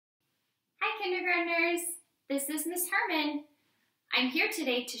kindergartners, this is Miss Herman. I'm here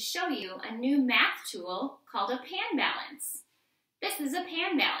today to show you a new math tool called a pan balance. This is a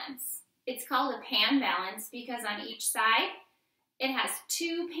pan balance. It's called a pan balance because on each side it has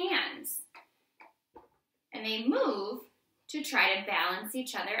two pans and they move to try to balance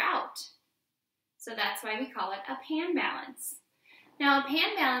each other out. So that's why we call it a pan balance. Now a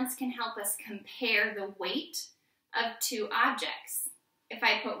pan balance can help us compare the weight of two objects. If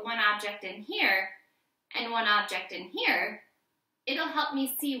I put one object in here and one object in here, it'll help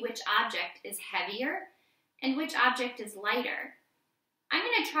me see which object is heavier and which object is lighter. I'm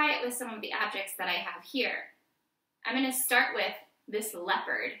going to try it with some of the objects that I have here. I'm going to start with this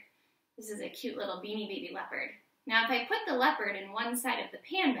leopard. This is a cute little Beanie Baby leopard. Now if I put the leopard in one side of the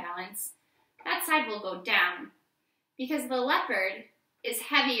pan balance, that side will go down because the leopard is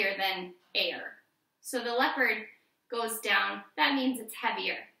heavier than air. So the leopard goes down, that means it's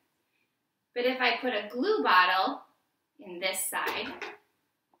heavier. But if I put a glue bottle in this side,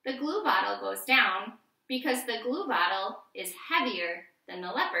 the glue bottle goes down because the glue bottle is heavier than the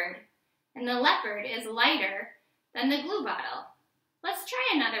leopard, and the leopard is lighter than the glue bottle. Let's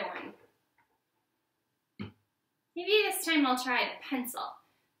try another one. Maybe this time I'll try the pencil,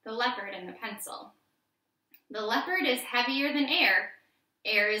 the leopard and the pencil. The leopard is heavier than air.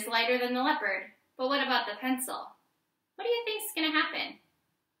 Air is lighter than the leopard. But what about the pencil? What do you think is going to happen?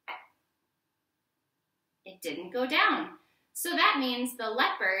 It didn't go down. So that means the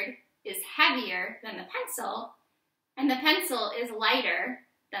leopard is heavier than the pencil, and the pencil is lighter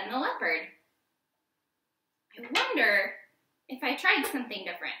than the leopard. I wonder if I tried something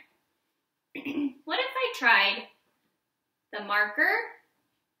different. What if I tried the marker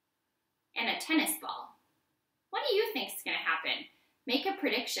and a tennis ball? What do you think is going to happen? Make a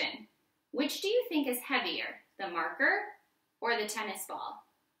prediction. Which do you think is heavier, the marker or the tennis ball?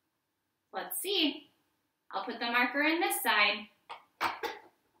 Let's see. I'll put the marker in this side.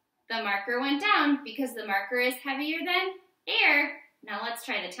 The marker went down because the marker is heavier than air. Now let's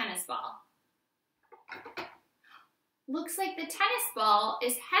try the tennis ball. Looks like the tennis ball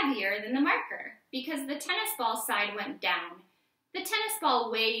is heavier than the marker because the tennis ball side went down. The tennis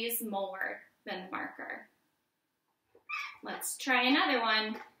ball weighs more than the marker. Let's try another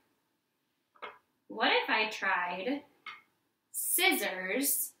one. What if I tried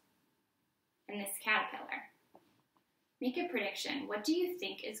scissors and this caterpillar? Make a prediction. What do you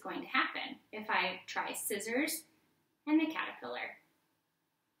think is going to happen if I try scissors and the caterpillar?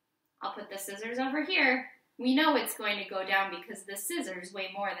 I'll put the scissors over here. We know it's going to go down because the scissors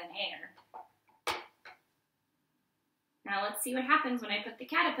weigh more than air. Now let's see what happens when I put the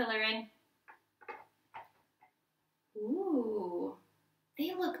caterpillar in. Ooh,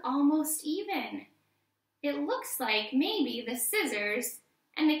 they look almost even. It looks like maybe the scissors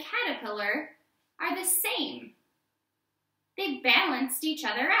and the caterpillar are the same. They balanced each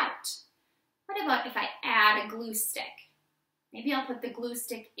other out. What about if I add a glue stick? Maybe I'll put the glue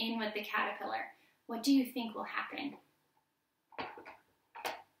stick in with the caterpillar. What do you think will happen?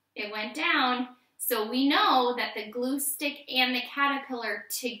 It went down, so we know that the glue stick and the caterpillar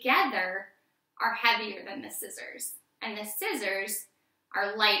together are heavier than the scissors, and the scissors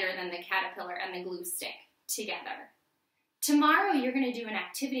are lighter than the caterpillar and the glue stick together. Tomorrow you're going to do an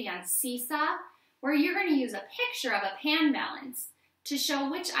activity on Seesaw where you're going to use a picture of a pan balance to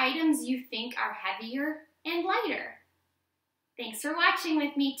show which items you think are heavier and lighter. Thanks for watching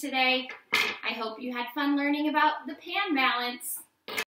with me today. I hope you had fun learning about the pan balance.